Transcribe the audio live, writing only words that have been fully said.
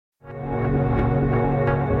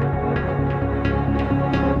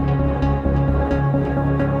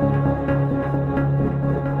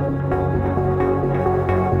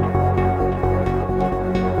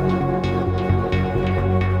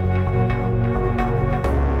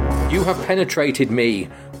You have penetrated me.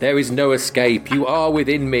 There is no escape. You are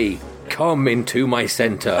within me. Come into my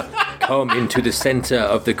centre. Come into the centre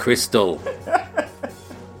of the crystal.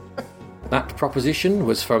 That proposition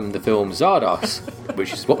was from the film Zardoz,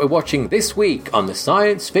 which is what we're watching this week on the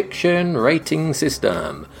Science Fiction Rating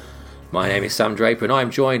System. My name is Sam Draper, and I'm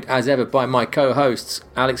joined, as ever, by my co-hosts,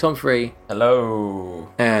 Alex Humphrey. Hello.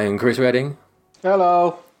 And Chris Redding.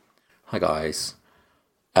 Hello. Hi, guys.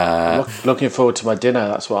 Looking forward to my dinner,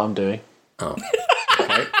 that's what I'm doing. Oh,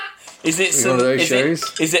 okay. Is it one of those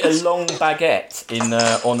shows? Is it a long baguette in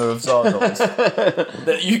honour of Zardoz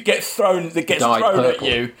that gets thrown purple at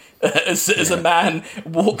you as a man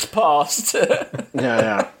walks past?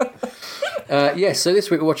 Yeah. So this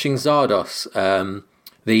week we're watching Zardoz,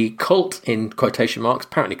 the cult, in quotation marks,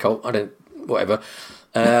 apparently cult,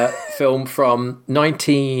 film from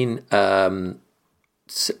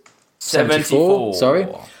 1974. Sorry.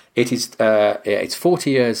 It is, it's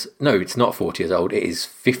 40 years... No, it's not 40 years old. It is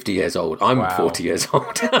 50 years old. I'm 40 years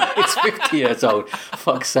old. It's 50 years old.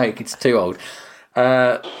 Fuck's sake, it's too old.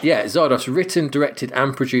 Zardoz, written, directed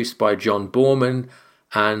and produced by John Boorman,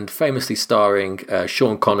 and famously starring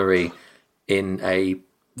Sean Connery in a...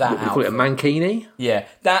 What we call it, a mankini? Yeah,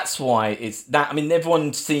 that's why it's that. I mean,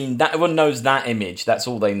 everyone's seen that. Everyone knows that image. That's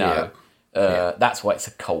all they know. That's why it's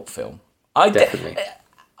a cult film. Definitely.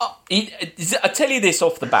 I tell you this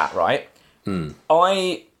off the bat, right?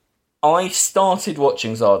 I started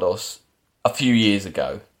watching Zardoz a few years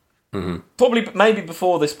ago, probably maybe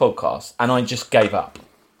before this podcast, and I just gave up.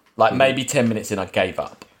 Maybe 10 minutes in, I gave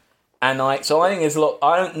up. And I think there's a lot.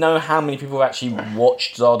 I don't know how many people have actually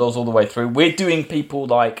watched Zardoz all the way through. We're doing people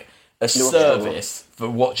like a service for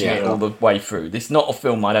watching it all the way through. This is not a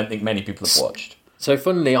film I don't think many people have watched. So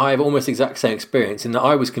funnily, I have almost the exact same experience in that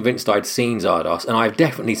I was convinced I'd seen Zardoz, and I've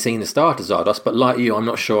definitely seen the start of Zardoz, but like you, I'm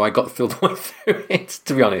not sure I got the way through it,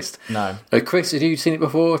 to be honest. No. Chris, have you seen it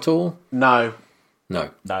before at all? No. I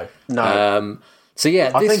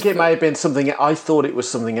think it may have been something... I thought it was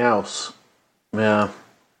something else. Yeah.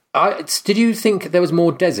 Did you think there was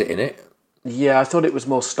more desert in it? Yeah, I thought it was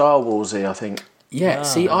more Star Warsy, I think. Yeah,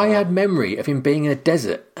 I had memory of him being in a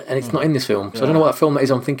desert, and it's not in this film, so I don't know what film that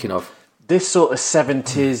is I'm thinking of. This sort of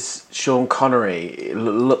 70s Sean Connery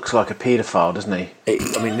looks like a paedophile, doesn't he?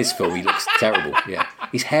 This film, he looks terrible, yeah.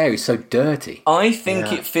 His hair is so dirty. I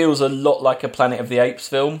think it feels a lot like a Planet of the Apes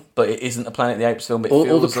film, but it isn't a Planet of the Apes film.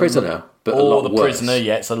 Or The Prisoner, but a lot worse. Prisoner,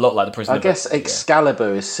 yeah, it's a lot like The Prisoner. I guess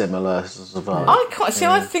Excalibur is similar as well.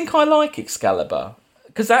 I think I like Excalibur,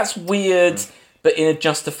 because that's weird... but in a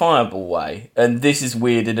justifiable way. And this is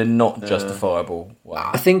weird in a not justifiable way.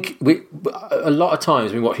 I think a lot of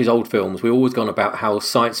times when we watch his old films, we've always gone about how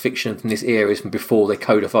science fiction from this era is from before they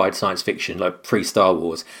codified science fiction, like pre-Star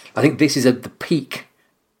Wars. I think this is the peak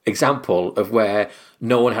example of where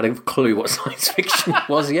no one had a clue what science fiction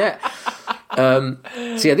was yet.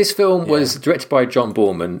 This film was directed by John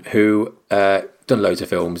Boorman, who done loads of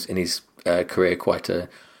films in his career, quite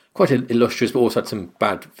illustrious, but also had some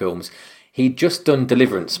bad films. He'd just done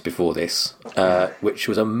Deliverance before this, which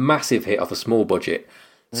was a massive hit off a small budget.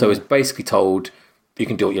 So he was basically told, you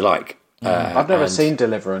can do what you like. I've never seen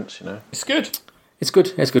Deliverance, It's good. It's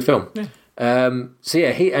good. It's a good film. Yeah.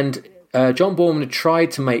 John Boorman had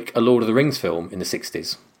tried to make a Lord of the Rings film in the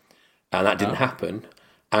 60s, and that didn't happen.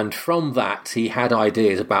 And from that, he had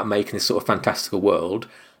ideas about making this sort of fantastical world,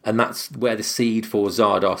 and that's where the seed for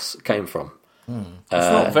Zardoz came from. It's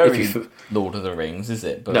not very Lord of the Rings, is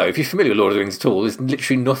it? But... No, if you're familiar with Lord of the Rings at all, there's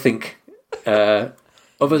literally nothing other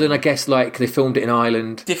than, I guess, like they filmed it in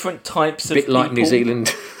Ireland. Different types of people. A bit like New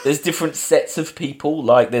Zealand. There's different sets of people,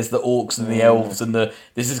 like there's the orcs and the elves, and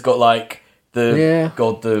this has got like what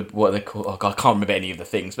are they called? Oh God, I can't remember any of the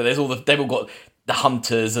things, but they've all got the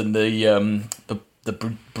hunters and the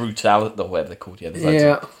brutality, or whatever they're called. Yeah,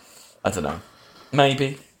 there's I don't know.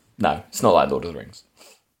 Maybe. No, it's not like Lord of the Rings.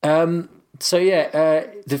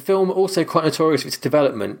 The film also quite notorious for its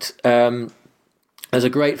development. There's a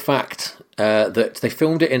great fact that they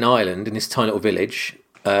filmed it in Ireland, in this tiny little village.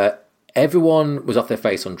 Everyone was off their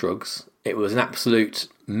face on drugs. It was an absolute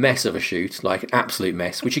mess of a shoot, like an absolute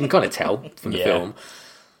mess, which you can kind of tell from the film.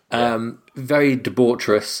 Very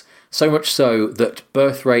debaucherous, so much so that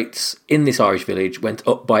birth rates in this Irish village went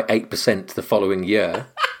up by 8% the following year.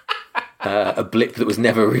 A blip that was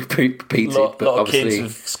never repeated. But lot of kids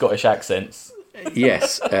with Scottish accents.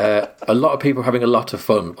 Yes, a lot of people are having a lot of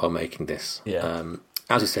fun while making this. Yeah.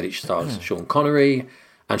 As I said, it stars Sean Connery,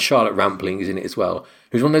 and Charlotte Rampling is in it as well.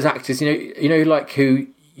 Who's one of those actors, who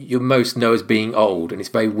you most know as being old, and it's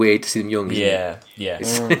very weird to see them young. Isn't it? Yeah.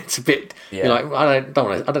 It's a bit. Yeah. You're like, I don't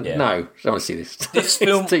want to see this. This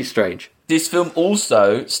film- it's too strange. This film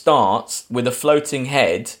also starts with a floating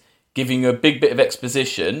head giving you a big bit of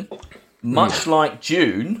exposition, much like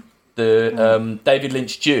Dune, the David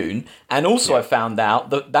Lynch Dune. And also I found out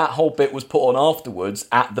that whole bit was put on afterwards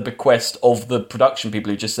at the bequest of the production people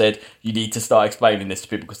who just said, you need to start explaining this to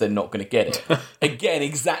people because they're not going to get it. Again,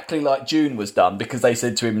 exactly like Dune was done, because they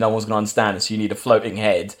said to him, no one's going to understand this, so you need a floating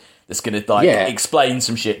head that's going to explain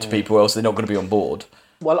some shit to people, or else they're not going to be on board.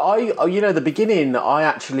 Well, the beginning, I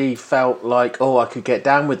actually felt like, I could get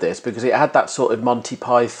down with this because it had that sort of Monty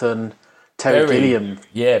Python, Terry Gilliam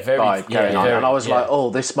vibe going on. And I was like,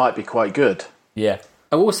 this might be quite good. Yeah.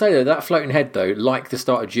 I will say, though, that floating head, though, like the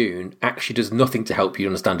start of June, actually does nothing to help you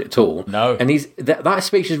understand it at all. No. And that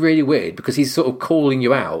speech is really weird because he's sort of calling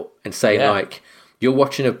you out and saying, like, you're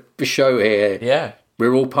watching a show here. Yeah.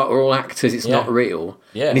 We're all actors. It's not real.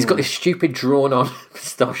 Yeah. And he's got this stupid drawn-on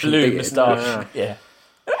moustache. Blue moustache. Yeah.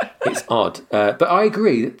 It's odd. But I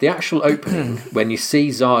agree that the actual opening, when you see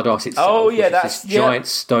Zardoz itself, that's this giant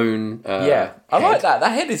stone I head. like that.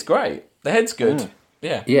 That head is great. The head's good.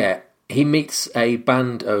 Yeah. Yeah. He meets a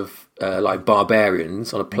band of like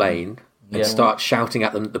barbarians on a plane and starts shouting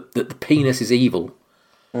at them that the penis is evil.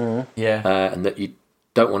 Yeah. And that you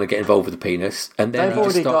don't want to get involved with the penis. And then he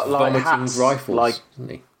just starts vomiting hats, rifles.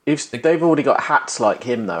 Doesn't he? They've already got hats like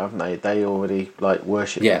him, though, haven't they? They already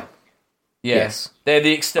worship him. Yeah. Yes. They're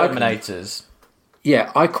the exterminators.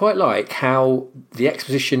 I quite like how the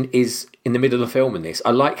exposition is in the middle of the film in this. I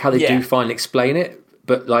like how they do finally explain it,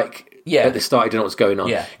 but at the start, you don't know what's going on.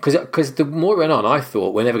 Yeah. Because the more it went on, I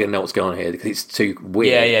thought, we're never going to know what's going on here because it's too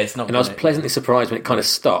weird. Yeah, it's not. And I was pleasantly surprised when it kind of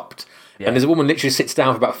stopped. Yeah. And there's a woman literally sits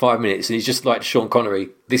down for about 5 minutes and he's just like, Sean Connery,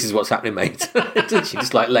 this is what's happening, mate. She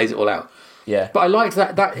just lays it all out. Yeah. But I liked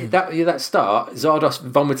that start, Zardoz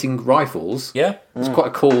vomiting rifles. Yeah. It was quite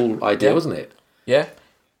a cool idea, wasn't it? Yeah.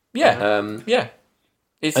 Yeah.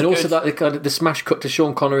 It's and good. also the smash cut to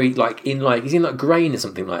Sean Connery, he's in grain or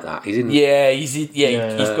something like that. He's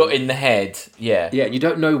got in the head. Yeah. Yeah, and you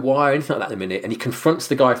don't know why or anything like that in a minute. And he confronts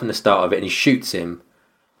the guy from the start of it and he shoots him.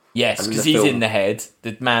 Yes, because he's in the head.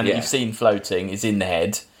 The man that you've seen floating is in the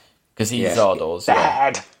head because he's Zardoz.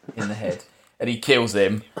 Bad. In the head, and he kills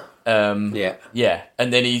him. And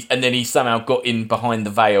then he somehow got in behind the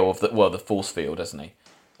veil of the force field, hasn't he?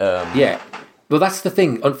 Well, that's the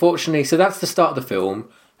thing. Unfortunately, so that's the start of the film,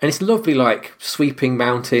 and it's lovely, sweeping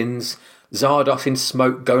mountains, Zardoz in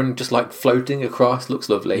smoke going just floating across. Looks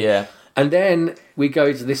lovely. Yeah, and then we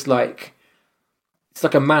go to this it's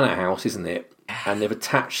like a manor house, isn't it? And they've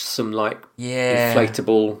attached some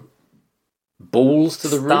inflatable balls to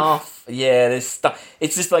the roof. Yeah, there's stuff.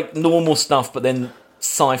 It's just normal stuff, but then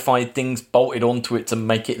sci-fi things bolted onto it to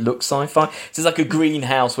make it look sci-fi. So it's like a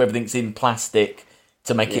greenhouse where everything's in plastic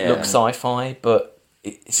to make it look sci-fi, but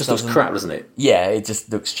it just looks crap, doesn't it? Yeah, it just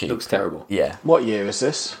looks cheap. Looks terrible. Yeah. What year is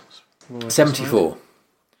this? 74.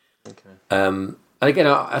 Okay. And again,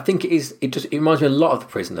 I think it reminds me a lot of The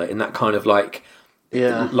Prisoner in that kind of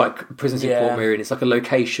Prisons in Port Miriam. It's like a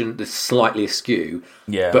location that's slightly askew.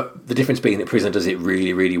 Yeah. But the difference being that Prisoner does it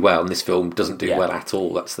really, really well, and this film doesn't do well at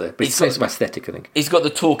all. But it's a case of aesthetic, I think. He's got the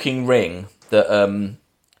talking ring that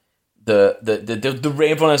the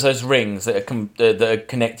ring. Everyone has those rings that are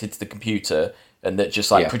connected to the computer and that just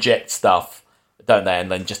project stuff, don't they? And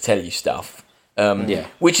then just tell you stuff.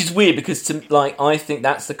 Which is weird because I think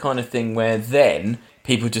that's the kind of thing where then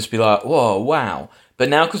people just be like, "Whoa, wow!" But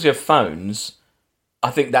now because we have phones, I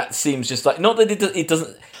think that seems just not that it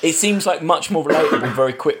doesn't. It seems much more relatable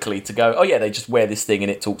very quickly to go, "Oh yeah, they just wear this thing and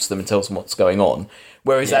it talks to them and tells them what's going on."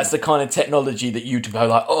 Whereas that's the kind of technology that you'd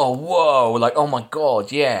go "Oh whoa," "Oh my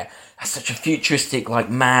god, yeah." That's such a futuristic,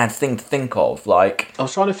 mad thing to think of. I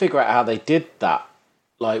was trying to figure out how they did that,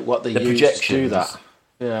 what they used to do that.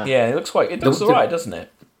 Yeah, it looks alright, doesn't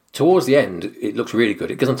it? Towards the end, it looks really good.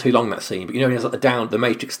 It goes on too long, that scene, but it has the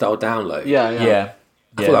Matrix style download. Yeah.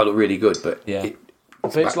 I thought that looked really good, but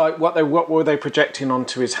so it's what were they projecting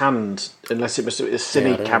onto his hand? Unless it was a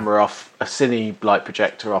cine camera off, a cine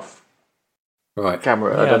projector off. Right.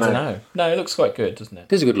 Camera. I don't know. No, it looks quite good, doesn't it?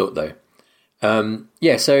 It is a good look though.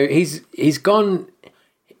 So he's gone.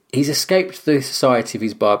 He's escaped the society of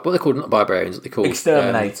his what they're called, not barbarians, what they called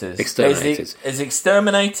exterminators. Exterminators. There's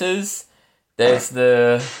exterminators. There's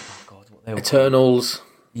the Eternals.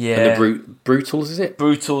 Yeah, and the Brutals. Is it?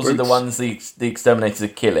 Brutals are the ones the exterminators are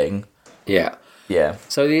killing. Yeah. Yeah.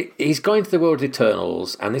 So he's going to the world of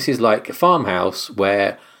Eternals, and this is like a farmhouse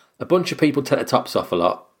where a bunch of people take their tops off a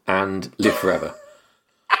lot and live forever.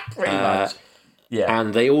 Pretty much. Yeah.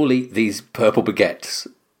 And they all eat these purple baguettes.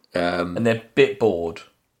 and they're a bit bored.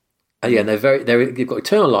 And they've got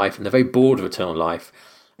eternal life, and they're very bored of eternal life,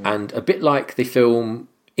 and a bit like the film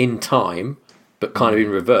In Time, but kind of in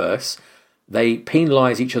reverse. They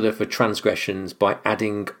penalise each other for transgressions by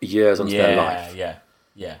adding years onto their life. Yeah.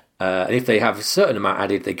 And if they have a certain amount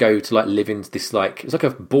added, they go to live in this it was like a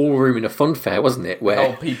ballroom in a fun fair, wasn't it? Where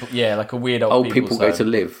old people, like a weird old people go to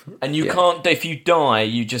live. And you can't. If you die,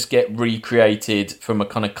 you just get recreated from a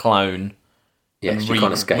kind of clone. Yes, you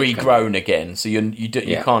can't escape. Regrown again, so you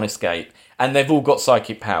can't escape. And they've all got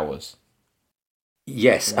psychic powers.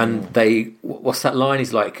 Yes, and what's that line?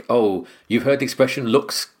 He's like, "Oh, you've heard the expression,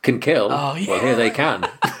 looks can kill." Oh, yeah. Well, here they can.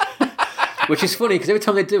 Which is funny, because every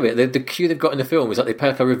time they do it, the cue they've got in the film is like they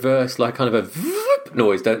play a reverse, kind of a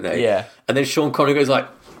noise, don't they? Yeah. And then Sean Connery goes like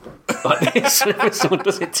this, and someone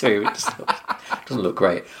does it too. It just doesn't look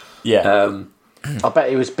great. Yeah. I bet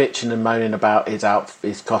he was bitching and moaning about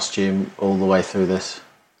his costume all the way through this.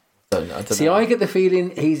 I don't See, know. I get the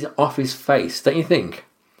feeling he's off his face, don't you think?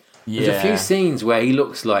 Yeah. There's a few scenes where he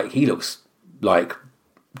looks like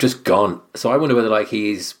just gone. So I wonder whether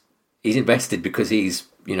he's invested because he's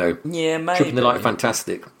maybe. tripping the light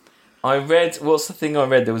fantastic. I read, what's the thing I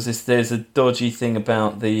read? There's a dodgy thing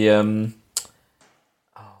about the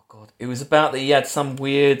it was about that he had some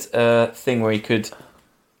weird thing where he could,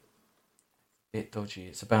 bit dodgy.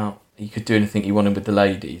 It's about he could do anything he wanted with the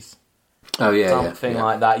ladies. Oh yeah, something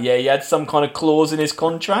like that. Yeah, he had some kind of clause in his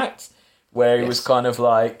contract where he was kind of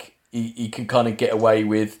like he could kind of get away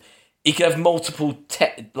with. He could have multiple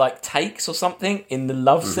takes or something in the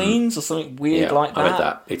love scenes or something weird like that. I read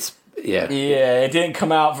that. It's it didn't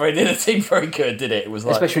come out very. It didn't seem very good, did it? It was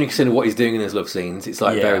especially when you consider what he's doing in his love scenes. It's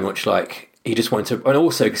very much like he just wanted to, and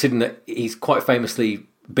also considering that he's quite famously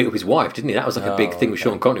beat up his wife, didn't he? That was a big thing with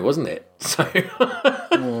Sean Connery, wasn't it? So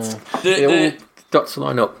all dots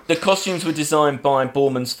line up. The costumes were designed by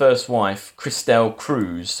Borman's first wife, Christelle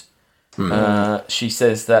Cruz. She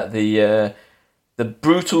says that the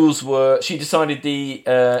Brutals were. She decided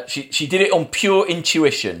she did it on pure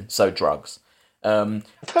intuition, so drugs.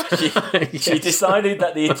 She decided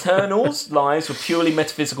that the Eternals' lives were purely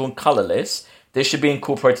metaphysical and colourless. This should be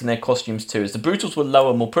incorporated in their costumes too. As the Brutals were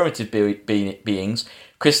lower, more primitive beings,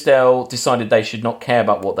 Christelle decided they should not care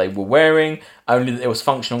about what they were wearing, only that it was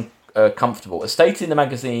functional and comfortable. As stated in the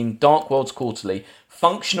magazine Dark Worlds Quarterly,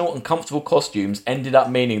 functional and comfortable costumes ended up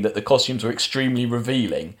meaning that the costumes were extremely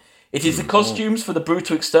revealing. It is the costumes for the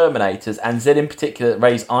brutal exterminators, and Zed in particular, that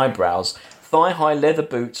raise eyebrows. Thigh-high leather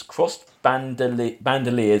boots, crossed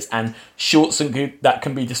bandoliers, and shorts that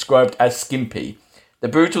can be described as skimpy. The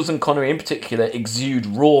Brutals and Connery in particular exude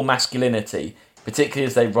raw masculinity, particularly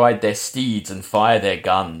as they ride their steeds and fire their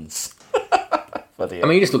guns. I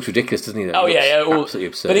mean, he just looks ridiculous, doesn't he? Absolutely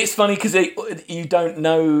absurd. But it's funny because you don't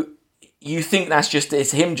know. You think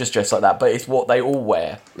it's him just dressed like that, but it's what they all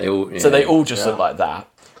wear. They all just look like that.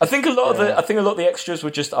 I think a lot of the extras were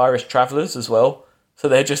just Irish travellers as well. So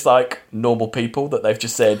they're just like normal people that they've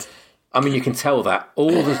just said. I mean, you can tell that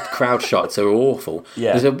all the crowd shots are awful.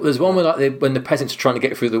 Yeah. There's one where when the peasants are trying to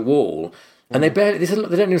get through the wall, and they don't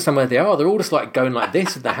understand where they are. They're all just going like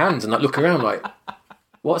this with their hands and looking around like,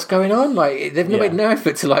 what's going on? They've made no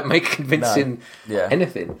effort to make convincing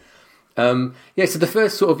anything. So the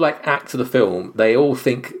first sort of act of the film, they all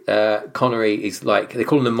think Connery is they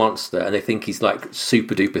call him the monster, and they think he's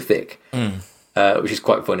super duper thick, which is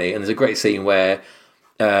quite funny. And there's a great scene where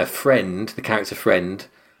the character Friend,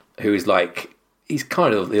 who is he's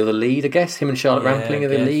kind of the other lead, I guess. Him and Charlotte Rampling are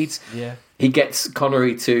the leads. Yeah. He gets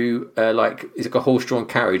Connery to it's like a horse-drawn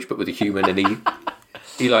carriage, but with a human, and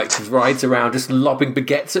he rides around just lobbing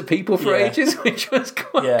baguettes at people for ages, which was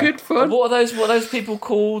quite good fun. And what are those people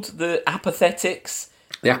called? The apathetics.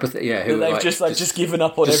 The apathy, who they've just given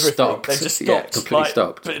up on everything. Stopped. They've just stopped, completely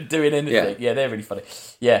stopped doing anything. Yeah, they're really funny.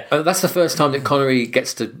 Yeah, and that's the first time that Connery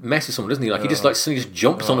gets to mess with someone, doesn't he? He just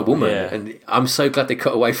jumps on a woman, and I'm so glad they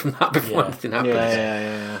cut away from that before anything happens.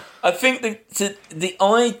 Yeah. I think the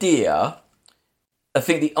idea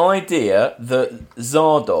that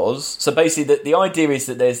Zardoz. So basically, the idea is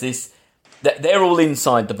that there's this that they're all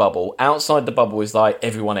inside the bubble. Outside the bubble is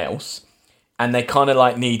everyone else. And they kind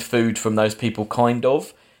of need food from those people, kind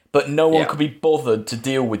of. But no one could be bothered to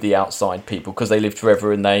deal with the outside people because they lived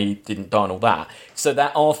forever and they didn't die and all that. So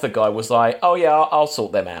that Arthur guy was oh yeah, I'll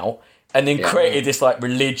sort them out. And then created this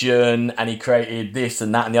religion, and he created this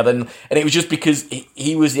and that and the other. And it was just because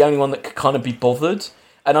he was the only one that could kind of be bothered.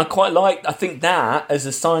 And I think that as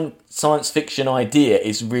a science fiction idea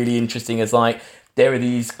is really interesting, as there are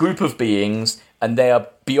these group of beings and they are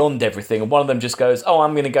beyond everything. And one of them just goes,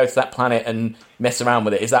 I'm going to go to that planet and mess around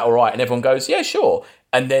with it. Is that all right? And everyone goes, yeah, sure.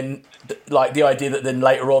 And then, like, the idea that then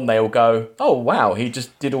later on they'll go, oh, wow, he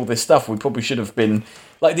just did all this stuff. We probably should have been...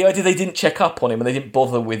 Like, the idea they didn't check up on him and they didn't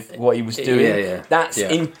bother with what he was doing. Yeah. That's,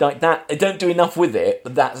 like, that... They don't do enough with it,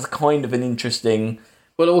 but that's kind of an interesting...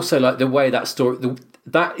 Well, also, like, the way that story...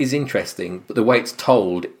 that is interesting, but the way it's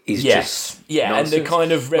told is just nonsense. And the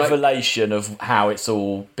kind of revelation of how it's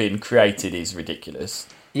all been created is ridiculous.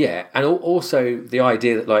 Yeah, and also the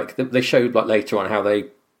idea that, like, they showed, like, later on how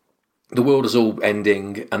the world is all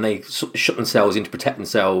ending, and they shut themselves in to protect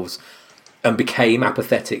themselves, and became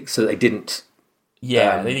apathetic, so they didn't.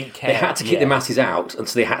 Yeah, they didn't care. They had to keep the masses out, and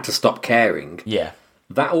so they had to stop caring. Yeah,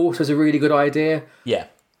 that also is a really good idea. Yeah,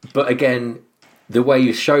 but again, the way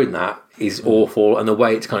you've shown that is awful, and the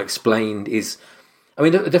way it's kind of explained is. I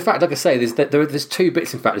mean, the fact, like I say, there's two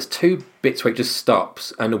bits. In fact, there's two bits where it just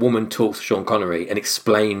stops, and a woman talks to Sean Connery and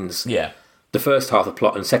explains the first half of the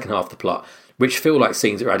plot and the second half of the plot, which feel like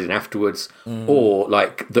scenes that were added in afterwards, or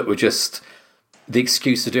like that were just the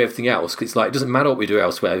excuse to do everything else. Because it's like, it doesn't matter what we do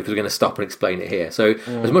elsewhere because we're going to stop and explain it here. So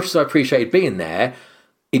as much as I appreciated being there,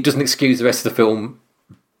 it doesn't excuse the rest of the film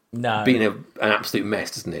being an absolute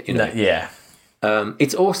mess, doesn't it? You know? Yeah.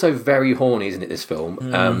 It's also very horny, isn't it, this film?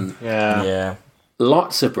 Yeah.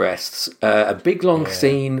 Lots of breasts. A big long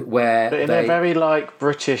scene where but in a very like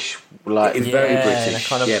British, like it's very British,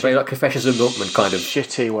 kind of very like Confessions of a Milkman kind of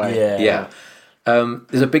shitty way. Yeah.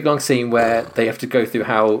 There's a big long scene where they have to go through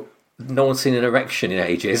how no one's seen an erection in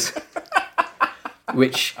ages,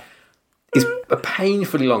 which is a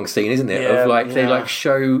painfully long scene, isn't it? Of like they like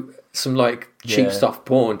show some like cheap stuff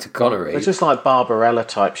porn to Connery. It's just like Barbarella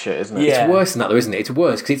type shit, isn't it? It's worse than that, though, isn't it? It's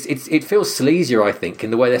worse because it feels sleazier, I think,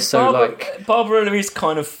 in the way they're so like. Barbarella is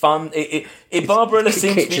kind of fun. Barbarella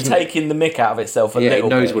seems to be taking the mick out of itself a little bit. It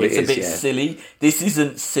knows what it is. It's a bit silly. This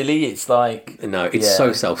isn't silly. It's like no, it's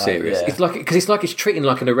so self-serious. It's like because it's treating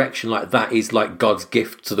like an erection like that is like God's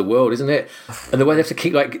gift to the world, isn't it? And the way they have to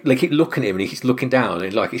keep they keep looking at him and he keeps looking down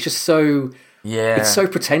and like it's just so it's so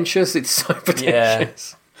pretentious. It's so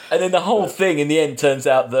pretentious. And then the whole thing in the end turns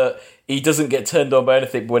out that he doesn't get turned on by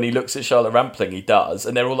anything, but when he looks at Charlotte Rampling, he does.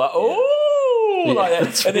 And they're all like, oh! Like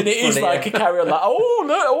that. And then it is like a carry on, like,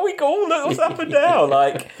 oh, look what's happened now.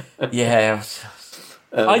 Like,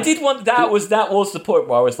 I did want, that was the point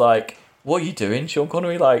where I was like, what are you doing, Sean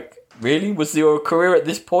Connery? Like, really? Was your career at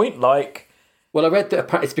this point? Like... Well, I read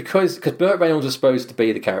that it's because Burt Reynolds was supposed to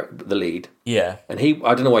be the lead. Yeah. And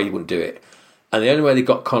I don't know why he wouldn't do it. And the only way they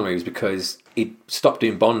got Connery was because he stopped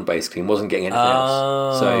doing Bond, basically, and wasn't getting anything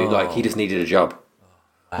else. So, like, he just needed a job.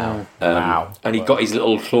 Wow. And he got his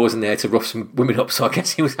little claws in there to rough some women up, so I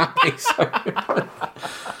guess he was happy. So.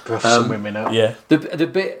 Rough some women up. Yeah. The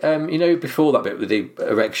bit, before that bit with the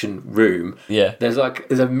erection room, there's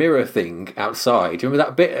a mirror thing outside. Do you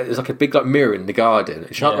remember that bit? There's like a big like mirror in the garden.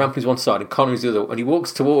 And Charlotte Rampling's one side and Connery's the other, and he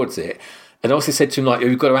walks towards it. And also said to him, like,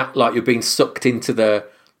 you've got to act like you're being sucked into the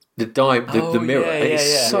mirror. And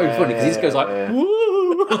it's so funny because he just goes like,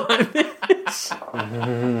 woo, like this.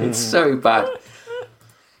 It's so bad.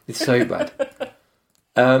 It's so bad.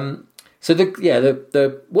 So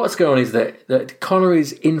the what's going on is that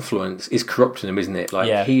Connery's influence is corrupting him, isn't it?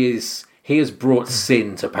 Like he has brought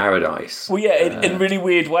sin to paradise. Well, in really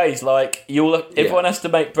weird ways. Like everyone has to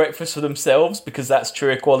make breakfast for themselves because that's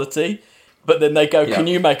true equality. But then they go, can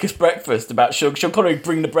you make us breakfast? About Sean Connery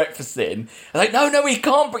bring the breakfast in. And like, no, he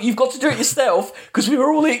can't. You've got to do it yourself because we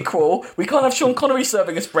were all equal. We can't have Sean Connery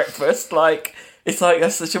serving us breakfast. Like, it's like,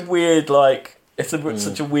 that's such a weird, like,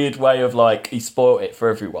 such a weird way of, like, he spoiled it for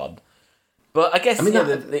everyone. But I guess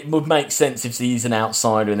it would make sense if he's an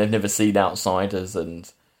outsider and they've never seen outsiders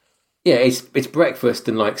and... Yeah, it's breakfast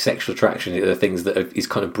and, like, sexual attraction are the things that he's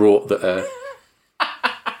kind of brought that are...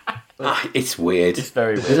 it's weird. It's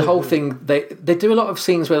very weird. There's a whole thing. They do a lot of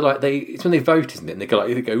scenes where like it's when they vote, isn't it? And they go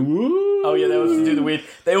woo. Oh yeah, they also do the weird.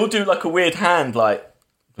 They all do like a weird hand, like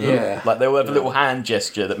like they all have a little hand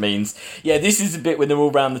gesture that means this is a bit when they're all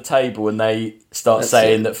around the table and they start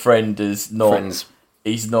saying that friend is not. Friends.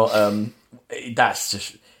 He's not. That's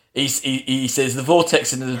just. He says the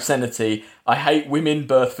vortex and the obscenity. I hate women,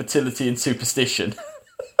 birth, fertility, and superstition.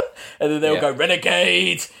 And then they'll go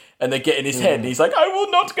renegade. And they get in his head, and he's like, "I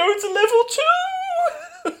will not go to level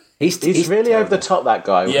 2." He's really over the top. That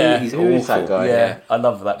guy. Yeah, he's awful. Is that guy? Yeah, I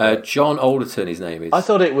love that. John Alderton, his name is. I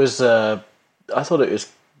thought it was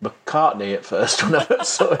McCartney at first when I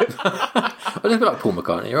first saw him. I was a bit like Paul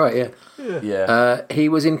McCartney, you're right? Yeah. He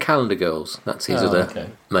was in Calendar Girls. That's his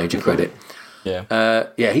other major credit. Yeah.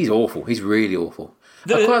 He's awful. He's really awful.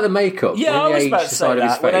 I quite like the makeup. Yeah, I was about to say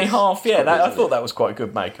that. When they I thought that was quite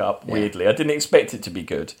good makeup. Weirdly, I didn't expect it to be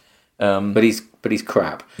good. But he's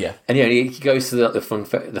crap. Yeah. And he goes to the fun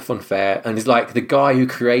fair, and he's like, the guy who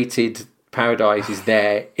created Paradise is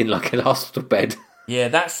there in like a hospital bed. Yeah,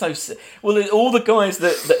 that's so... Well, all the guys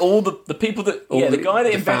all the people that... the guy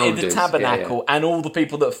that invented the tabernacle and all the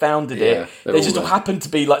people that founded it, they just all happen to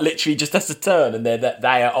be like literally just as a turn, and they're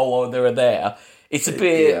there. It's a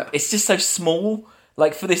bit... It's just so small.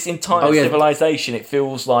 Like, for this entire civilization, it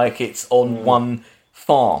feels like it's on one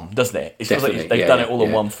farm, doesn't it? It feels like they've done it all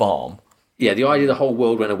on one farm. Yeah, the idea the whole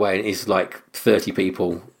world went away and it's like 30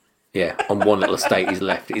 people... Yeah, on one little estate is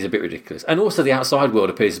left. Is a bit ridiculous. And also the outside world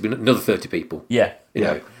appears to be another 30 people. Yeah.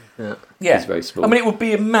 It's very small. I mean, it would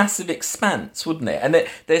be a massive expanse, wouldn't it? And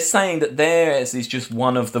they're saying that theirs is just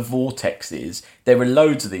one of the vortexes. There are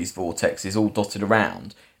loads of these vortexes all dotted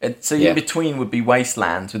around. And so in between would be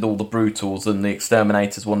wastelands with all the brutals and the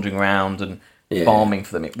exterminators wandering around and farming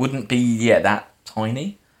for them. It wouldn't be, that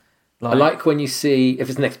tiny. I like when you see, if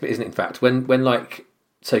it's the next bit, isn't it, in fact, when like...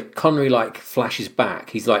 So Connery like flashes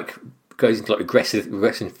back. He's like goes into like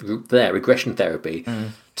regression therapy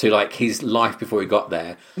to like his life before he got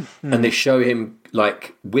there, and they show him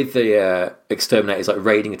like with the exterminators like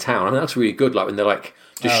raiding a town. I mean that's really good. Like when they're like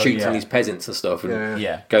just shooting these peasants and stuff and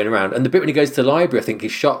going around. And the bit when he goes to the library, I think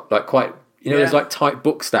he's shot like quite. There's like tight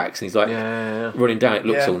book stacks, and he's like running down. It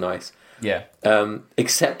looks all nice. Yeah.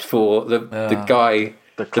 Except for the guy,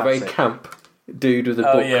 the very camp dude with the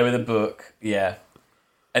book. Oh yeah, with a book. Yeah.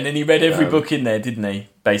 And then he read every book in there, didn't he?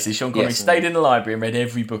 Basically, Sean Connery stayed in the library and read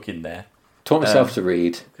every book in there. Taught myself to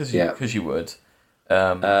read. Because you would.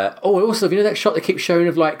 Also, that shot they keep showing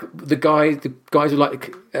of like the guys who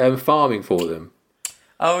like farming for them.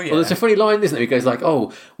 Oh yeah. Well, there's a funny line, isn't there? He goes like,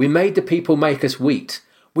 "Oh, we made the people make us wheat.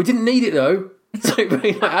 We didn't need it though." So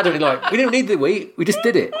really like adamantly like, "We didn't need the wheat. We just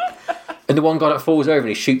did it." And the one guy that falls over and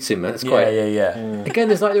he shoots him. That's quite. Again,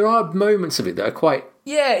 there are moments of it that are quite.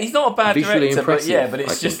 Yeah, he's not a bad director, but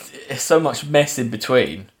it's so much mess in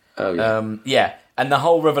between. Oh yeah. And the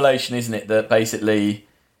whole revelation, isn't it, that basically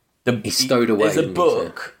he's stowed away. There's a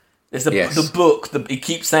book. There's the book that he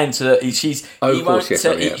keeps saying to her.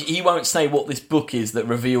 He won't say what this book is that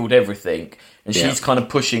revealed everything, and she's kind of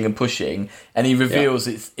pushing, and he reveals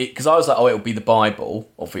it because I was like, it'll be the Bible,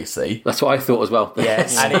 obviously. That's what I thought as well.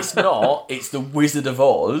 Yes, and it's not. It's the Wizard of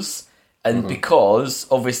Oz, and because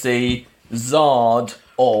obviously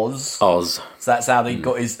Zardoz. So that's how they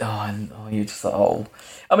got his. You're just like,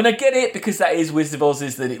 I mean, I get it because that is Wizard of Oz.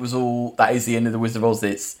 Is that it was all that is the end of the Wizard of Oz.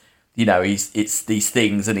 It's it's these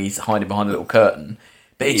things and he's hiding behind a little curtain.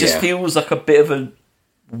 But it just feels like a bit of a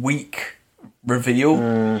weak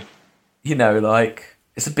reveal. Like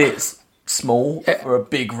it's a bit small for a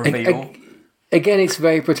big reveal. Again, it's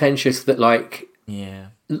very pretentious that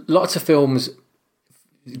lots of films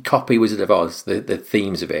copy Wizard of Oz, the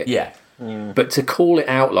themes of it. Yeah. But to call it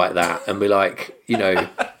out like that and be like,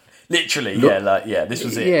 literally, this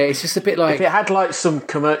was it. Yeah, it's just a bit like if it had like some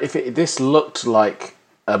this looked like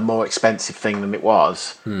a more expensive thing than it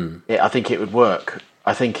was. I think it would work.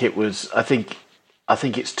 I think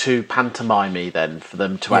it's too pantomime-y then for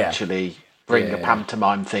them to actually bring a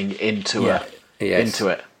pantomime thing into it.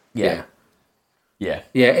 Yeah.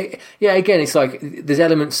 Again, it's like there's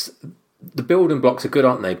elements. The building blocks are good,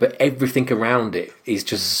 aren't they? But everything around it is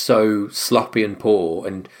just so sloppy and poor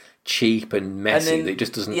and cheap and messy that it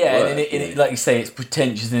just doesn't work. And it, like you say, it's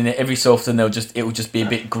pretentious, and every so often it will just be a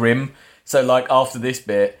bit grim. So, like after this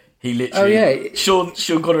bit, he literally, Sean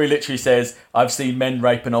Connery literally says, "I've seen men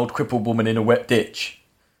rape an old crippled woman in a wet ditch."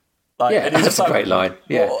 And that's a great line.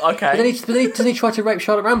 Yeah, well, okay. But then doesn't he try to rape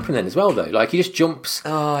Charlotte Rampling then as well? Though, like he just jumps,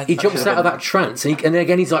 he jumps out of that trance, and then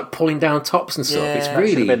again he's like pulling down tops and stuff. It's really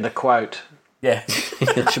should have been the quote. Yeah,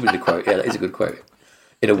 that should be the quote. Yeah, that is a good quote.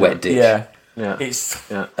 In a wet ditch. Yeah. It's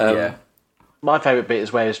my favourite bit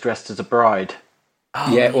is where he's dressed as a bride.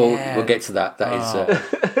 We'll get to that. That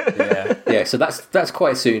is so that's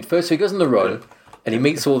quite soon. First, so he goes on the run, and he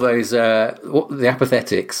meets all those the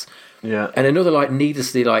apathetics. Yeah, and another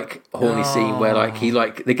needlessly horny scene where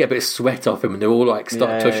they get a bit of sweat off him and they're all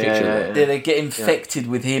start touching each other. Yeah, they get infected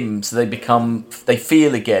with him, so they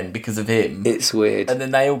feel again because of him. It's weird, and then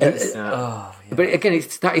they all get. But again,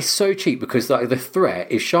 that is so cheap because the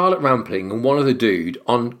threat is Charlotte Rampling and one other dude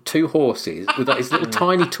on two horses with his little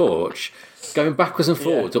tiny torch. Going backwards and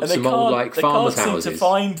forwards up some old farmers' houses. They can't seem to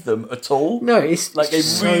find them at all. No, it's they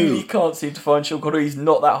really can't seem to find Sean Connery. He's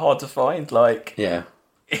not that hard to find.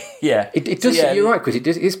 Yeah, it does. So, you're right, Chris. It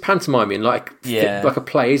is pantomiming like a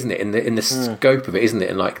play, isn't it? In the scope of it, isn't it?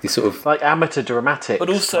 And like the sort of like amateur dramatics, but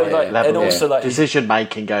also like decision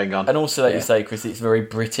making going on, and also like you say, Chris, it's very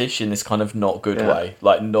British in this kind of not good way,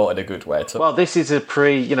 like not in a good way at all. Well, this is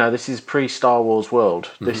pre Star Wars world.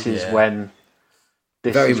 This is when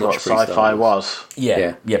this very is much what sci-fi was.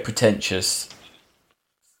 Yeah, pretentious.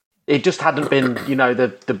 It just hadn't been,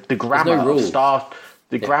 the grammar of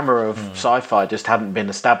the grammar of sci-fi just hadn't been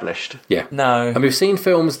established. Yeah. No. And we've seen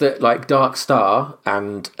films that like Dark Star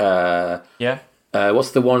and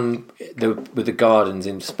what's the one with the gardens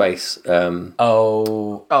in space? Yes.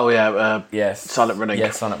 Silent Running.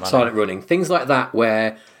 Yeah, Silent Running. Things like that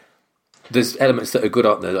where there's elements that are good,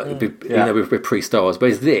 aren't there? Like, with pre-Star Wars. But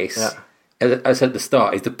is this, as I said at the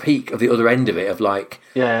start, is the peak of the other end of it of like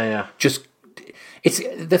just. It's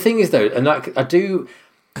the thing is though, and like I do.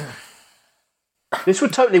 This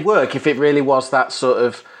would totally work if it really was that sort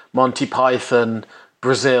of Monty Python,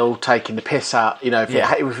 Brazil taking the piss out.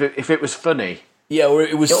 If it was funny. Yeah, or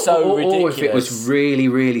it was so ridiculous. Or if it was really,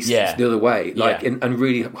 really the other way, like and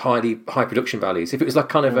really high production values. If it was like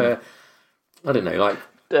kind of a, I don't know, like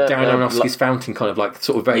Darren Aronofsky's Fountain, kind of like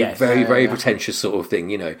sort of very pretentious sort of thing,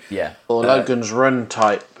 Yeah. Or Logan's Run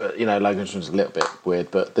type. Logan's Run's a little bit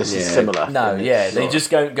weird, but this is similar. No, they just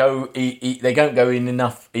don't go. They don't go in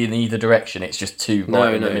enough in either direction. It's just too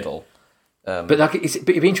in the middle. But like, it'd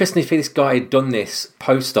be interesting if this guy had done this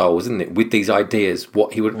post Star Wars, isn't it? With these ideas,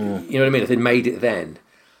 what he would, you know what I mean? If they'd made it then,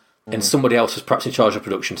 and somebody else was perhaps in charge of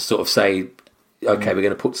production to sort of say, okay, we're going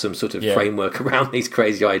to put some sort of framework around these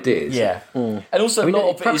crazy ideas. Yeah. And also, a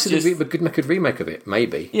lot of it is just... a good remake of it,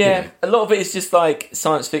 maybe. Yeah, a lot of it is just like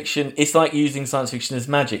science fiction. It's like using science fiction as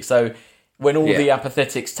magic. So when all the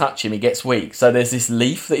apathetics touch him, he gets weak. So there's this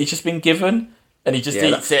leaf that he's just been given, and he just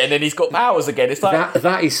eats it, and then he's got powers again. It's like...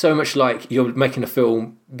 That is so much like you're making a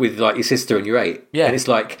film with like your sister and your 8. Yeah. And it's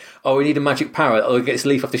like, oh, we need a magic power. Oh, get this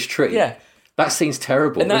leaf off this tree. Yeah. That scene's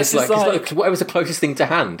terrible. And that's it's like whatever's the closest thing to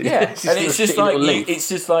hand. Yeah, it's just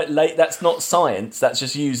like that's not science. That's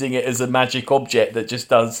just using it as a magic object that just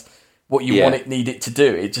does what you need it to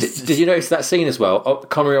do. It just. Did you notice that scene as well?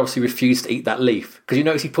 Connery obviously refused to eat that leaf because you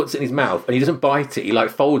notice he puts it in his mouth and he doesn't bite it. He like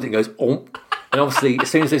folds it and goes, oh. And obviously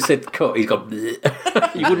as soon as they said cut, he's gone.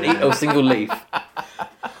 He wouldn't eat a single leaf.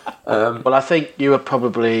 Well, I think you were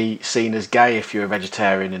probably seen as gay if you were a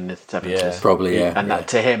vegetarian in the 70s. Yeah, probably, yeah. And that,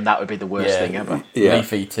 to him, that would be the worst thing ever. Yeah.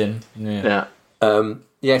 Leaf eating. Yeah. So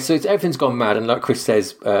everything's gone mad, and like Chris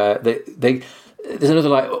says, there's another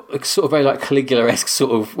like sort of very like Caligula-esque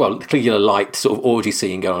sort of, well, Caligula-light sort of orgy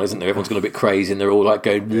scene going on, isn't there? Everyone's gone a bit crazy, and they're all like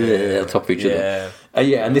going on top of each other.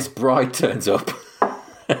 And this bride turns up,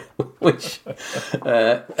 which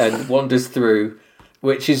and wanders through.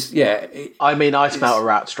 Which is, I smelt a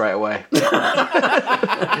rat straight away.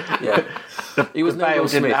 He was the veil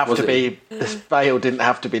didn't have to be. The veil didn't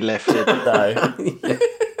have to be lifted. No.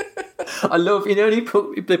 I love, when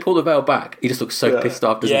they pull the veil back, he just looks so pissed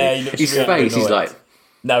off, doesn't he? His really face, annoyed. He's like...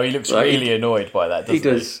 No, he looks really annoyed by that, doesn't he? He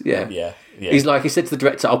does, yeah. He's like, he said to the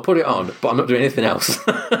director, I'll put it on, but I'm not doing anything else.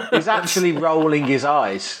 He's actually rolling his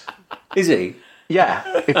eyes. Is he?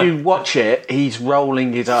 Yeah, if you watch it, he's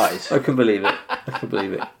rolling his eyes. I can believe it.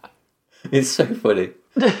 It's so funny.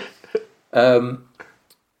 There's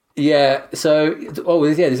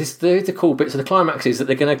the cool bit. So the climax is that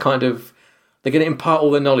they're going to impart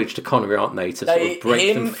all their knowledge to Connery, aren't they? To sort of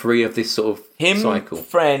break them free of this sort of cycle.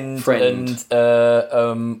 Friend,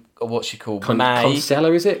 and what's she called? May.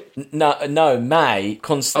 Constella, is it? No, May.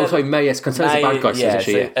 Constella. Oh, sorry, May. Yes, Constella's a bad guy, isn't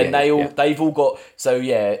she? And they've all got.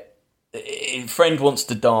 Friend wants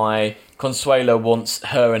to die. Consuelo wants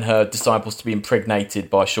her and her disciples to be impregnated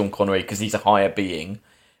by Sean Connery because he's a higher being,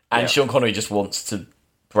 and Sean Connery just wants to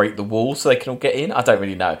break the wall so they can all get in. I don't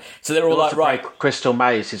really know. So they're all like, right, crystal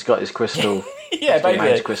maze. He's got his crystal.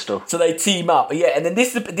 Maze crystal. So they team up. Yeah, and then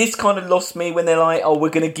this kind of lost me when they're like, oh, we're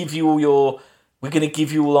going to give you all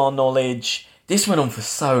our knowledge. This went on for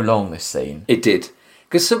so long. This scene. It did.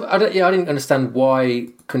 Because I didn't understand why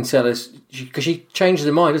Constella's... Because she changes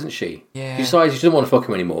her mind, doesn't she? Yeah. She decides she doesn't want to fuck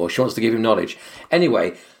him anymore. She wants to give him knowledge.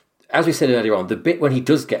 Anyway, as we said earlier on, the bit when he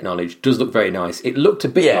does get knowledge does look very nice. It looked a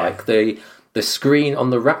bit like the screen on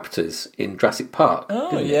the Raptors in Jurassic Park.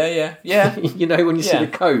 Oh, yeah. When you see the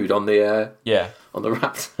code on the... on the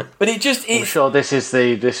Raptor. But I'm sure this was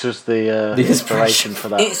the inspiration for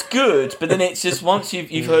that. It's good, but then it's just once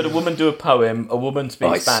you've heard a woman do a poem, a woman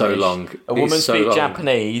speak Spanish, so long. A woman speak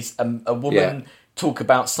Japanese, a woman talk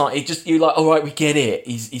about science. You're like, all right, we get it.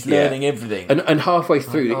 He's learning everything. And halfway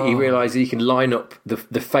through, he realises he can line up the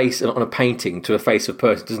face on a painting to a face of a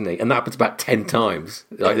person, doesn't he? And that happens about 10 times.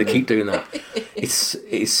 Like, they keep doing that.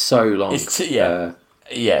 It's so long.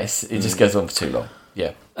 Yes, it just goes on for too long.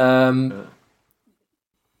 Yeah.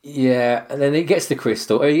 Yeah, and then he gets the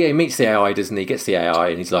crystal. Oh, yeah, he meets the AI, doesn't he? He gets the AI,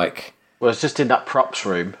 and he's like... Well, it's just in that props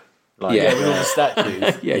room. Like, with all the statues.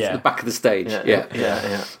 It's at the back of the stage. Yeah.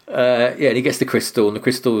 And he gets the crystal, and the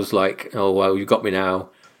crystal's like, oh, well, you got me now.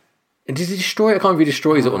 And does he destroy it? I can't remember if he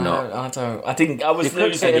destroys it or not. I don't. I think I was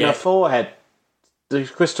losing it in her forehead. The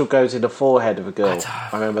crystal goes in the forehead of a girl. I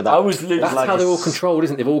remember that. I was losing. That's like how they're all controlled,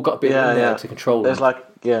 isn't it? They've all got a bit in there to control them. There's like,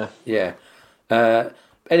 Yeah.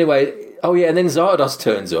 Anyway, and then Zardoz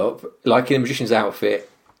turns up, like in a magician's outfit,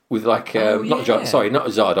 with like, not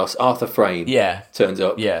Zardoz, Arthur Frayne turns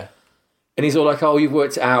up. Yeah. And he's all like, oh, you've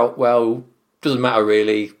worked it out, well, doesn't matter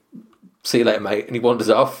really, see you later, mate. And he wanders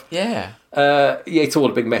off. Yeah. It's all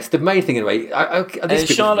a big mess. The main thing, anyway... and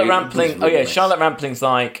Charlotte Rampling... Charlotte Rampling's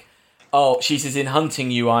like, she says, in hunting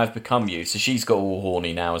you, I've become you. So she's got all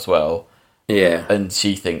horny now as well. Yeah. And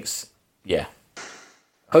she thinks,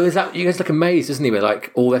 Oh, there's that... You guys look amazed, isn't he? Where,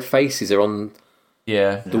 like, all their faces are on...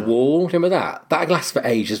 the wall. Remember that? That lasts for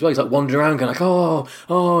ages as well. He's like wandering around going like, oh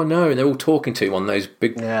no, and they're all talking to him on those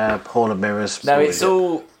big porn of mirrors. No, it's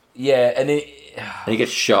all and he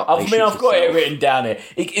gets shot. I've got it written down here.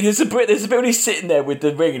 There's a bit when he's sitting there with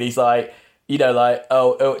the ring and he's like,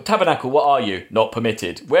 Tabernacle, what are you? Not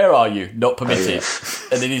permitted. Where are you? Not permitted.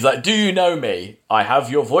 And then he's like, do you know me? I have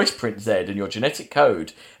your voice print Z and your genetic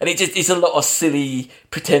code. And it's a lot of silly,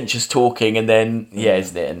 pretentious talking, and then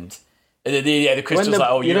isn't it? And the crystal's like,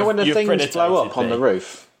 oh, when the things blow up on the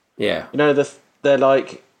roof? Yeah. They're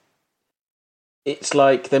like... It's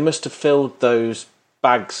like they must have filled those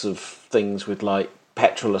bags of things with, like,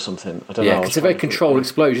 petrol or something. I don't know. Yeah, it's a very controlled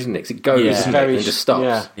explosion, isn't it? 'Cause it goes and just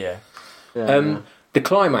stops. Yeah. The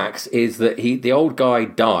climax is that the old guy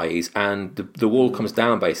dies and the wall comes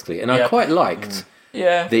down, basically. And I quite liked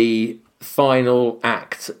the final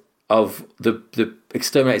act of the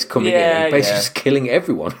exterminators coming in and basically just killing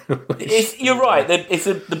everyone. You're right. It's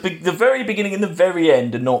the very beginning and the very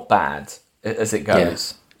end are not bad as it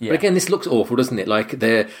goes. Yeah. But again, this looks awful, doesn't it? Like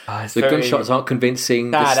the gunshots aren't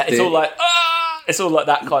convincing. It's all like it's all like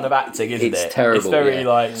that kind of acting, isn't it? It's terrible. It's very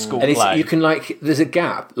like school play. You can there's a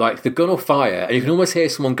gap, like the gun will fire, and you can almost hear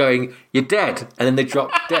someone going, "You're dead," and then they drop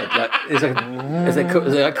dead. Like as they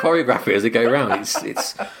choreograph it as they go around.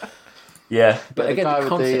 It's yeah. But again, the guy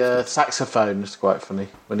with the saxophone is quite funny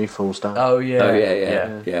when he falls down. Oh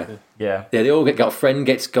yeah. Yeah. They all get got. Friend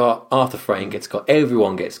gets got. Arthur Frayne gets got.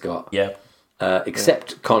 Everyone gets got. Yeah.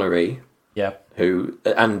 Except Connery. Yeah. Who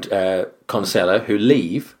and Consuela, who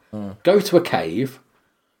leave, go to a cave.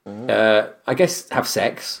 I guess have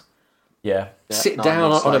sex. Yeah. Sit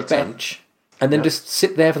down on a bench, and then just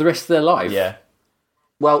sit there for the rest of their life. Yeah.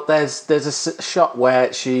 Well, there's a shot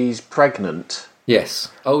where she's pregnant.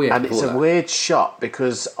 Yes. Oh, yeah. And it's a weird shot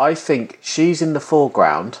because I think she's in the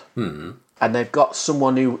foreground, and they've got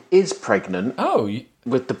someone who is pregnant.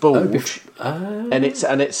 With the bulge, and it's.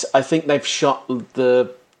 I think they've shot them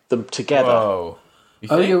together. Whoa.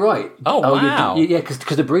 You're right. Oh wow. Because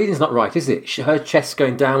the breathing's not right, is it? Her chest's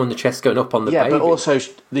going down and the chest's going up on the baby. Yeah, but also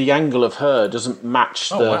the angle of her doesn't match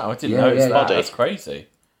the. Oh wow! I didn't know that. That's crazy.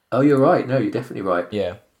 Oh, you're right. No, you're definitely right.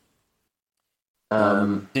 Yeah.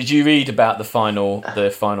 Did you read about the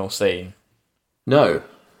final scene? No.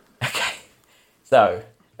 Okay. So,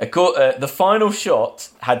 the final shot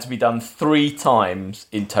had to be done 3 times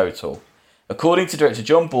in total. According to director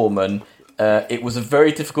John Boorman, it was a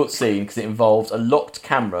very difficult scene because it involved a locked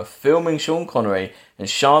camera filming Sean Connery and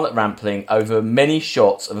Charlotte Rampling over many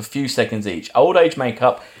shots of a few seconds each. Old age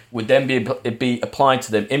makeup would then be applied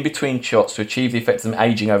to them in between shots to achieve the effect of them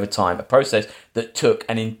aging over time, a process that took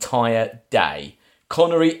an entire day.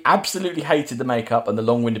 Connery absolutely hated the makeup and the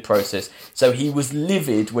long-winded process, so he was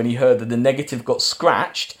livid when he heard that the negative got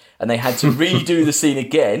scratched and they had to redo the scene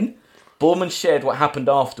again. Boorman shared what happened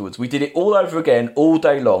afterwards. We did it all over again, all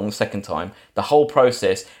day long, the second time, the whole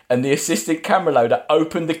process, and the assistant camera loader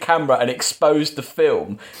opened the camera and exposed the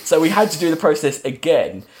film. So we had to do the process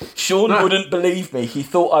again. Sean wouldn't believe me. He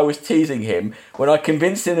thought I was teasing him. When I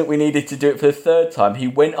convinced him that we needed to do it for the 3rd time, he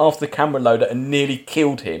went after the camera loader and nearly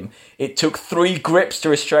killed him. It took 3 grips to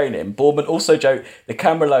restrain him. Boorman also joked the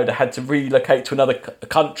camera loader had to relocate to another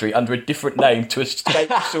country under a different name to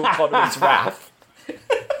escape Sean Connery's wrath.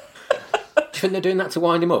 Do you think they're doing that to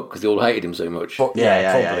wind him up because they all hated him so much? Probably.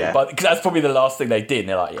 But cause that's probably the last thing they did. And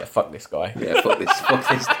they're like, yeah, fuck this guy. Yeah, fuck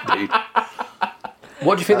this dude.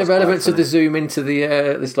 What do you think the relevance of the zoom into the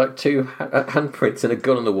there's like two handprints and a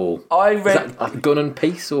gun on the wall? I read is that gun and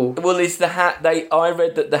piece or is the hat? I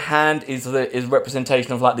read that the hand is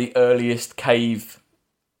representation of like the earliest cave.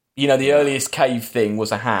 You know, the earliest cave thing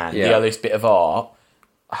was a hand. The earliest bit of art.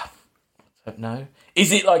 I don't know.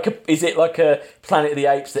 Is it like a Planet of the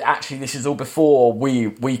Apes that actually this is all before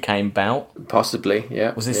we came about? Possibly,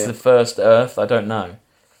 yeah. Was this the first Earth? I don't know.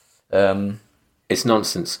 It's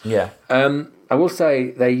nonsense. Yeah. I will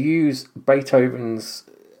say they use Beethoven's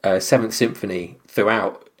Seventh Symphony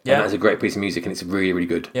throughout. Yeah. And that's a great piece of music, and it's really, really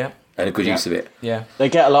good. Yeah. And a good use of it. Yeah. They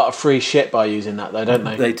get a lot of free shit by using that, though, don't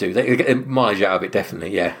they? They do. They get a mileage out of it,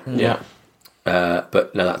 definitely. Yeah. Yeah.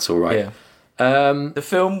 But no, that's all right. Yeah. The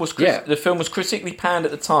film was critically panned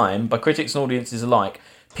at the time by critics and audiences alike.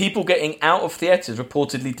 People getting out of theatres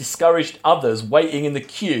reportedly discouraged others waiting in the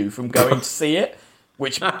queue from going to see it,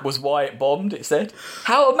 which was why it bombed. It said,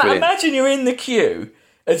 imagine you're in the queue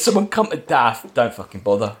and someone don't fucking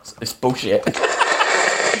bother. It's bullshit.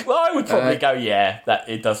 Well, I would probably go, that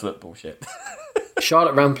it does look bullshit.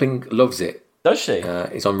 Charlotte Rampling loves it. Does she?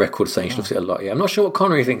 It's on record saying she loves it a lot. Yeah, I'm not sure what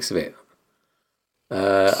Connery thinks of it.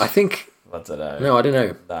 I think. I don't know. No, I don't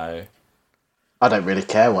know. No. I don't really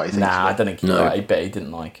care what he thinks. Nah, I don't think he liked it. I bet he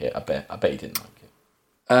didn't like it. I bet he didn't like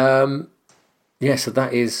it. Yeah, so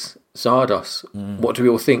that is Zardoz. What do we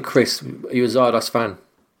all think? Chris, are you a Zardoz fan?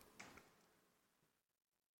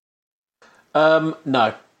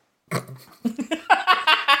 No.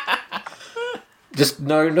 Just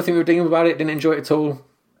nothing redeemable about it? Didn't enjoy it at all?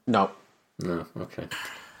 No. No, okay.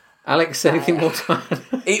 Alex, anything more to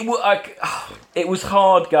add? It was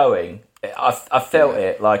hard going. I felt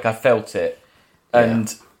it, I felt it.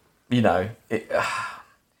 And, you know...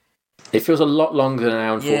 It feels a lot longer than an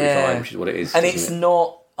hour and 45, which is what it is. And it's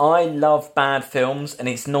not... I love bad films, and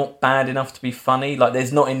it's not bad enough to be funny. Like,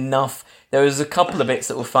 there's not enough... There was a couple of bits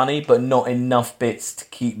that were funny, but not enough bits to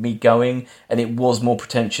keep me going. And it was more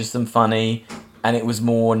pretentious than funny, and it was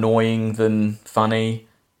more annoying than funny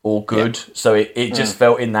or good. Yeah. So it just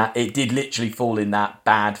felt in that... It did literally fall in that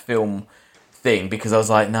bad film thing, because I was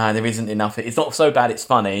like, no, there isn't enough. It's not so bad it's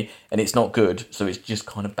funny, and it's not good, so it's just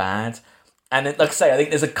kind of bad. And like I say, I think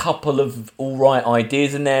there's a couple of all right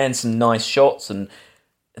ideas in there and some nice shots, and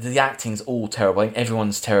the acting's all terrible. I think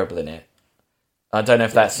everyone's terrible in it. I don't know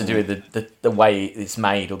if that's to do with the way it's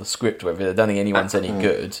made or the script or whatever. I don't think anyone's any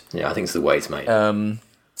good. Yeah, I think it's the way it's made.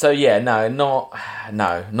 So yeah, not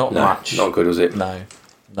much. Not good, was it? No.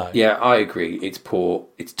 Yeah, I agree. It's poor.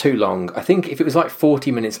 It's too long. I think if it was like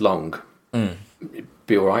 40 minutes long, it'd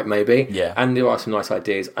be all right, maybe. Yeah. And there are some nice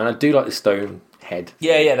ideas. And I do like the stone head.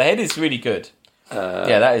 Yeah, the head is really good.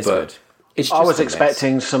 That is good. I was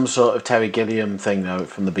expecting some sort of Terry Gilliam thing though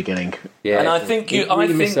from the beginning. Yeah, and I think it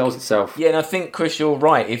really missells itself. Yeah, and I think Chris, you're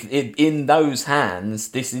right. If in those hands,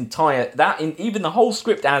 this entire even the whole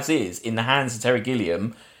script as is in the hands of Terry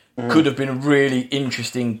Gilliam could have been a really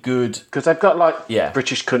interesting, good. Because they've got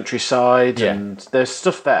British countryside and there's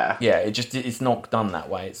stuff there. Yeah, it's not done that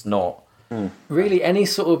way. It's not really any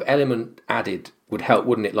sort of element added. Would help,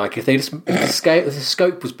 wouldn't it? Like if the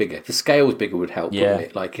scope was bigger, if the scale was bigger, would help, wouldn't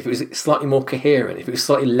it? Like if it was slightly more coherent, if it was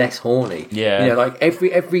slightly less horny, like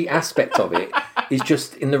every aspect of it is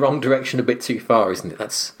just in the wrong direction a bit too far, isn't it?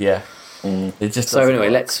 That's It just so. Anyway,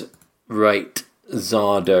 let's rate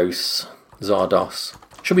Zardoz.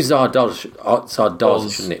 Should be Zardoz,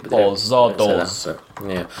 shouldn't it? Zardoz.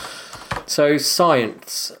 Yeah. So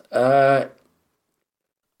science. I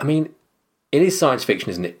mean, it is science fiction,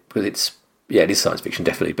 isn't it? Because it's. Yeah, it is science fiction,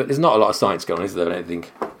 definitely. But there's not a lot of science going on, is there, I don't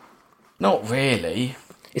think? Not really.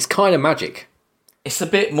 It's kind of magic. It's a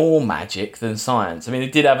bit more magic than science. I mean,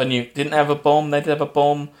 it didn't have a bomb. They did have a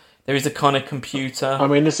bomb. There is a kind of computer. I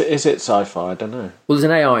mean, is it sci-fi? I don't know. Well, there's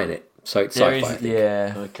an AI in it, so it's sci-fi, I think.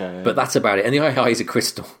 Yeah. Okay. But that's about it. And the AI is a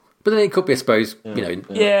crystal. But then it could be, I suppose, it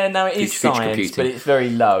is science, but it's very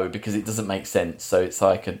low because it doesn't make sense. So it's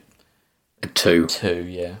like a 2. 2,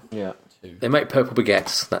 yeah. Yeah. They make purple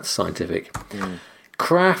baguettes. That's scientific.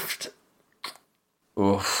 Craft.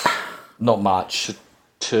 Oof. Not much.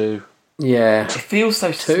 2. Yeah. It feels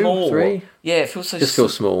so 2, small. 3? Yeah, it feels so... Just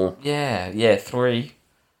feels small. Yeah, 3.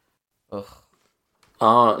 Ugh.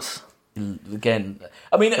 Arts. Again,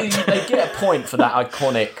 I mean, they get a point for that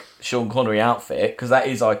iconic Sean Connery outfit, because that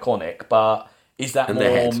is iconic, but is that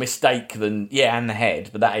more mistake than... Yeah, and the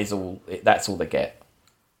head, but that's all they get.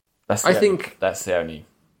 That's the only...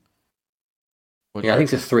 I think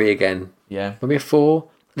it's a 3 again. Yeah. Maybe a 4.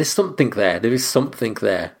 There's something there. There is something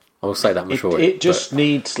there. I will say that much for it. It just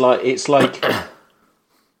needs, it's like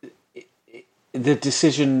the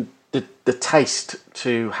decision, the taste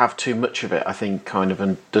to have too much of it, I think, kind of,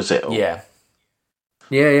 and does it all. Yeah.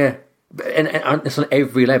 Yeah. And it's on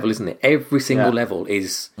every level, isn't it? Every single level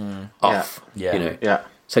is off. Yeah. You know. Yeah.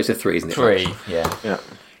 So it's a 3, isn't it? 3. Yeah.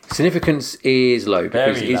 Significance is low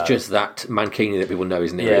because Very it's low. just that Mancini that people know,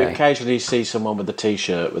 isn't it? Yeah. Really? Occasionally you see someone with a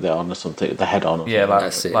T-shirt with it on or something, with the head on. Or Yeah, something.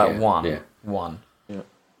 That's it, like yeah. 1. Yeah. 1.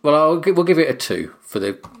 Well, we'll give it a 2 for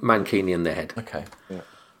the Mancini and the head. Okay.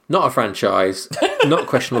 Not a franchise, not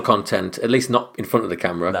questionable content, at least not in front of the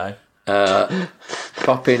camera. No.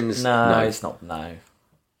 Poppins, No, it's not. No.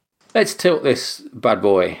 Let's tilt this bad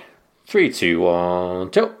boy. 3, 2, 1,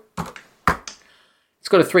 tilt. It's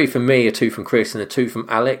got a 3 from me, a 2 from Chris, and a 2 from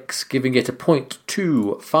Alex, giving it a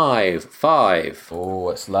 0.255. Oh,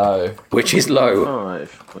 it's low. Which is low.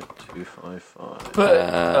 5.255.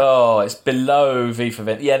 But it's below V for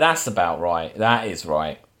Vendetta. Yeah, that's about right. That is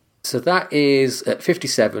right. So that is at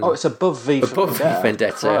 57. Oh, it's above V for above Vendetta.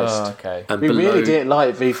 Vendetta. Oh, okay. And We below, really didn't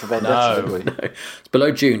like V for Vendetta, did we? No, it's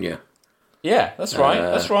below Junior. Yeah, that's right.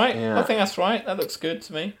 That's right. yeah. I think that's right. That looks good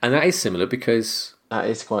to me. And that is similar because That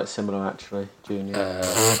is quite similar, actually, Junior.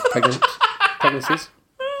 pregnancies.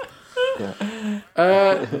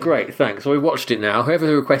 Yeah. Great, thanks. So we watched it now.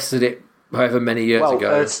 Whoever requested it however many years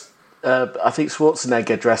ago. I think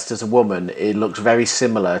Schwarzenegger dressed as a woman. It looks very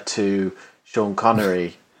similar to Sean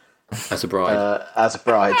Connery As a bride. as a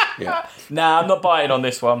bride. Yeah. Nah, I'm not biting on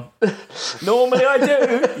this one. Normally I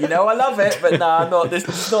do. You know, I love it, but nah, I'm not. This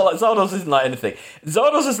is not like Zardoz. Isn't like anything.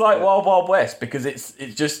 Zardoz is like Wild Wild West because it's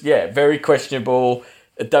just very questionable.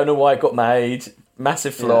 I don't know why it got made.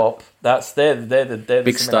 Massive flop. That's they're the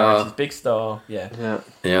Big star. Big star. Yeah.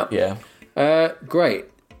 Yeah. Great.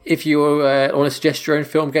 If you want to suggest your own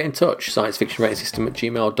film, get in touch.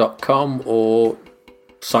 sciencefictionratingsystem@gmail.com or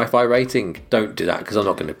sci-fi rating. Don't do that because I'm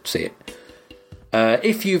not going to see it.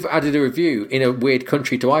 If you've added a review in a weird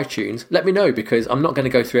country to iTunes, let me know because I'm not going to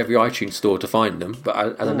go through every iTunes store to find them. But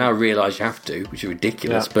as I now realise you have to, which is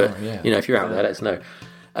ridiculous. Yeah. But if you're out there, let us know.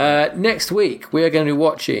 Next week we are going to be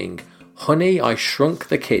watching Honey, I Shrunk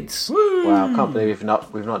the Kids. Wow, I can't believe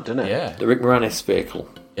we've not done it. Yeah. The Rick Moranis vehicle.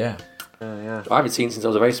 Yeah. Yeah. I haven't seen it since I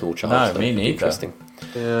was a very small child. No, so me neither. Interesting.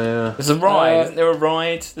 Yeah. There's a ride. Isn't there a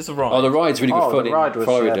ride? There's a ride. Oh, the ride's really good fun the ride in was,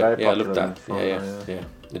 Florida. very I loved popular that. in Florida, Yeah.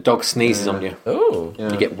 The dog sneezes on you. Oh.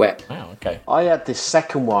 You get wet. Wow. Okay. I had this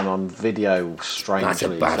second one on video, strangely. That's a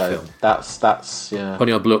bad film. That's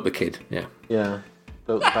Honey, I Blew Up the Kid. Yeah. yeah.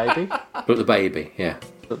 Built the baby. Blew Up the Baby. Yeah.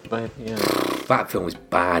 Built the baby. Yeah. That film was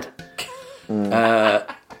bad. And I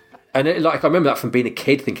remember that from being a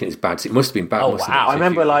kid thinking it was bad. So it must have been bad. Oh, mustn't it? wow. I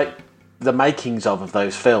remember the makings of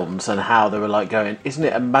those films and how they were going. Isn't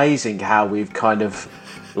it amazing how we've kind of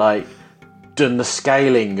done the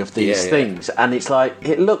scaling of these things? And it's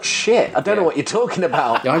it looks shit. I don't know what you're talking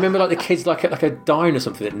about. Yeah, I remember the kids like a dine or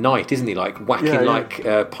something at night, isn't he? Whacking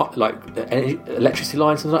electricity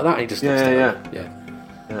lines, something like that. And he just looks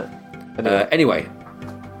down. Anyway,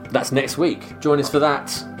 that's next week. Join us for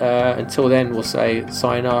that. Until then, we'll say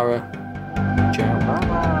sayonara.